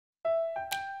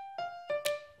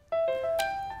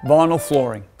Vinyl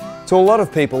flooring. To a lot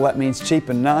of people that means cheap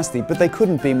and nasty, but they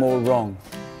couldn't be more wrong.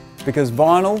 Because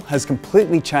vinyl has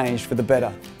completely changed for the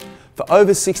better. For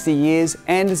over 60 years,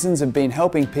 Andersens have been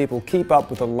helping people keep up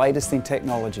with the latest in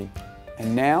technology.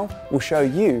 And now we'll show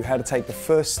you how to take the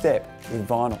first step with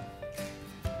vinyl.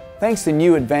 Thanks to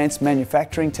new advanced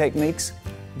manufacturing techniques,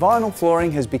 vinyl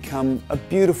flooring has become a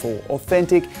beautiful,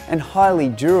 authentic and highly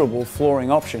durable flooring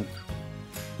option.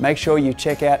 Make sure you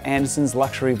check out Andersens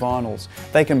luxury vinyls.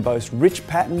 They can boast rich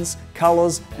patterns,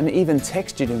 colours and even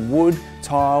textured in wood,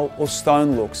 tile or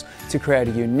stone looks to create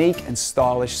a unique and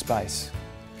stylish space.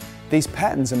 These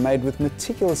patterns are made with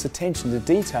meticulous attention to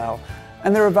detail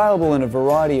and they're available in a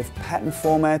variety of pattern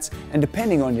formats, and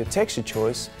depending on your texture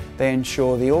choice, they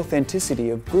ensure the authenticity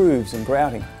of grooves and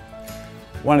grouting.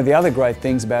 One of the other great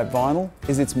things about vinyl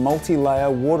is its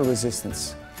multi-layer water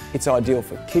resistance. It's ideal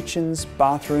for kitchens,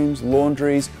 bathrooms,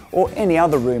 laundries or any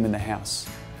other room in the house.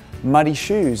 Muddy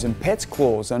shoes and pets'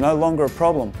 claws are no longer a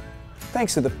problem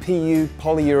thanks to the PU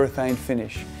polyurethane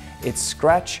finish. Its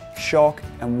scratch, shock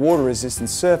and water resistant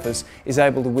surface is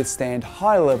able to withstand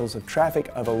high levels of traffic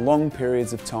over long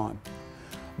periods of time.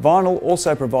 Vinyl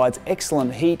also provides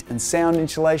excellent heat and sound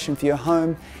insulation for your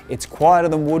home. It's quieter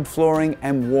than wood flooring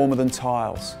and warmer than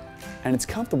tiles. And its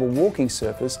comfortable walking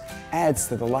surface adds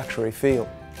to the luxury feel.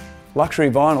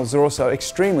 Luxury vinyls are also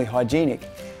extremely hygienic.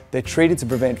 They're treated to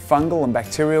prevent fungal and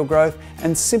bacterial growth,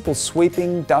 and simple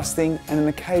sweeping, dusting and an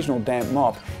occasional damp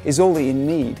mop is all that you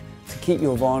need to keep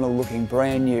your vinyl looking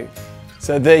brand new.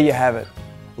 So there you have it.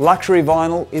 Luxury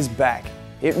vinyl is back.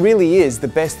 It really is the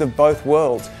best of both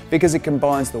worlds because it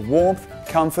combines the warmth,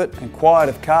 comfort and quiet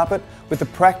of carpet with the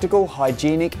practical,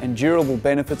 hygienic and durable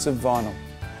benefits of vinyl.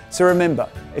 So remember,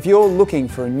 if you're looking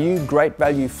for a new great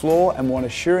value floor and want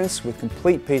assurance with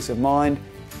complete peace of mind,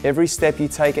 every step you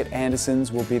take at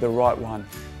Andersens will be the right one.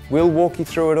 We'll walk you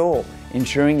through it all,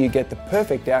 ensuring you get the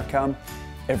perfect outcome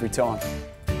every time.